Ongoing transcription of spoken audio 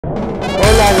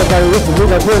everybody. This is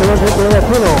Luca here in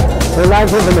Latino. We're live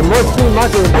here from the Brooklyn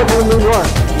Marqueta in Brooklyn, New York.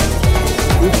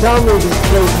 You tell me these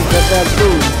places that have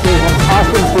food. They have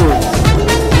awesome food.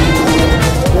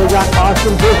 They got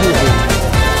awesome businesses.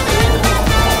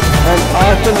 And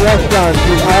awesome restaurants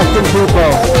with awesome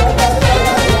people.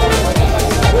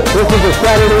 This is a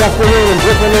Saturday afternoon in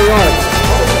Brooklyn, New York.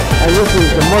 And this is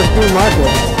the Brooklyn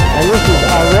Market. And this is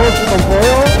Arroz Con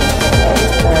Pollo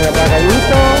and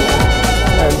Bacalaito.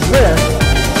 And this,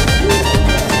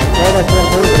 that's what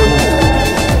I'm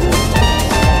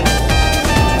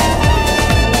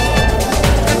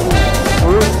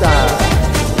Fiesta.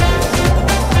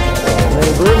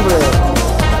 And Broome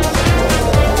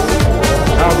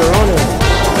Albino.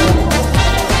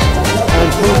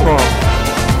 And people.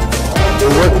 We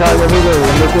work hard every day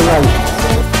and make it right.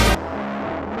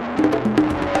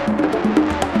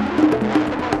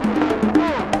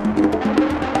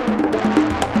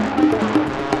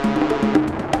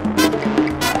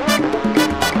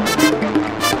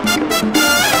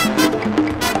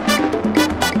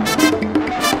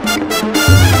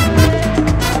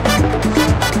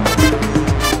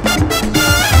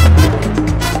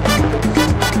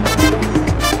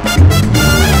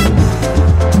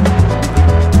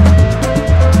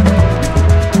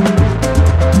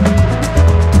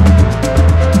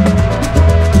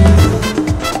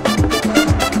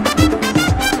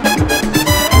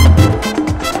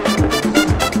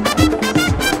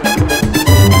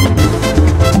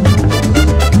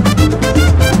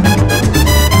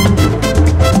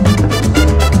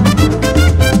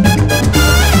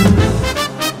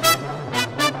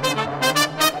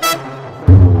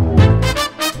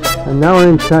 And now we're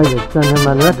inside the San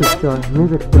German record store,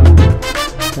 music store.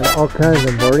 And all kinds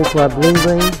of Boricua bling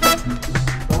bling,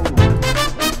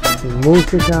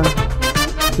 música,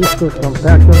 discos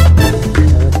compactos,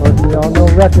 and of course we all know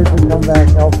records and come back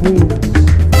LPs,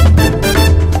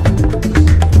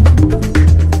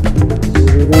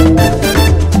 DVDs,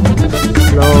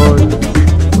 clothes,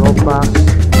 ropa,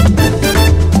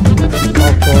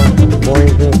 all for Broome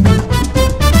St.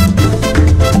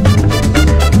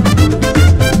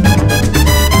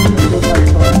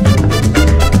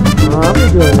 I'll be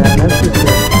doing that, that's for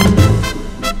sure.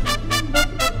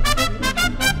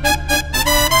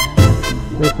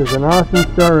 This is an awesome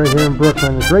store right here in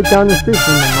Brooklyn. It's right down the street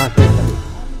from the Marqueta.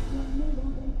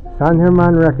 San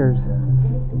German Records.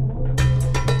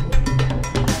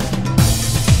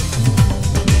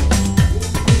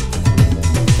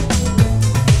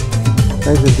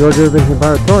 Thanks to George Urban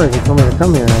Laboratories who told me to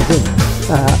come here, and I did.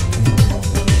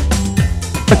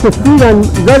 The street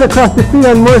right across the street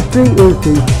on Moore Street is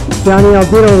the Johnny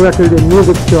Albino record and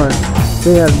music store.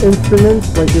 They have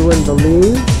instruments like you wouldn't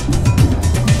believe,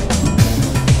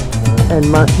 and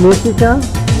más música,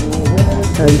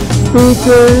 and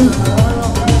speakers,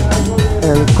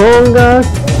 and congas,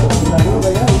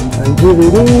 and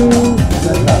DVDs,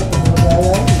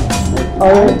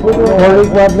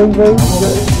 Boricua bling bling,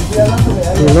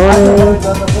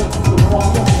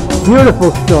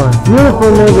 beautiful store, beautiful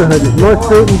neighborhood. It's Moore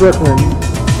Street in Brooklyn.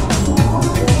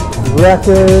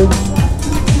 Records.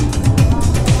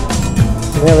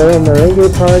 We have a merengue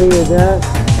party with that.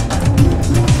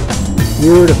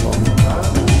 Beautiful.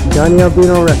 Johnny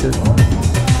Albino Records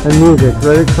and music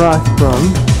right across from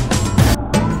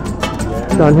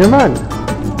San German.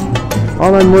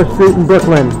 All on Moore Street in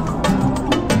Brooklyn.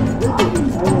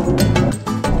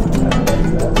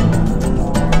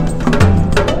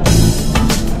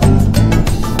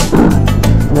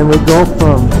 And then we go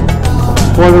from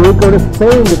Puerto Rico to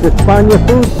Spain to Despana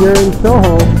Food here in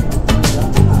Soho.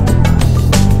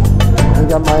 I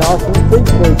got my awesome fig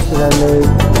cakes that I made.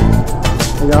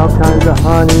 They got all kinds of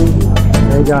honey.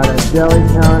 They got a deli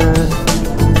counter.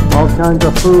 All kinds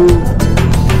of food.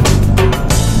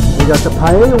 We got the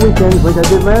paella weekends like I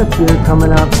did last year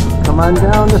coming up. Come on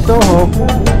down to Soho.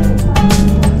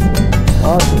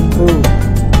 Awesome food.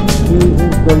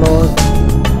 Jesus the Lord.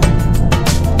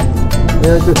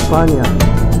 Here at Despana.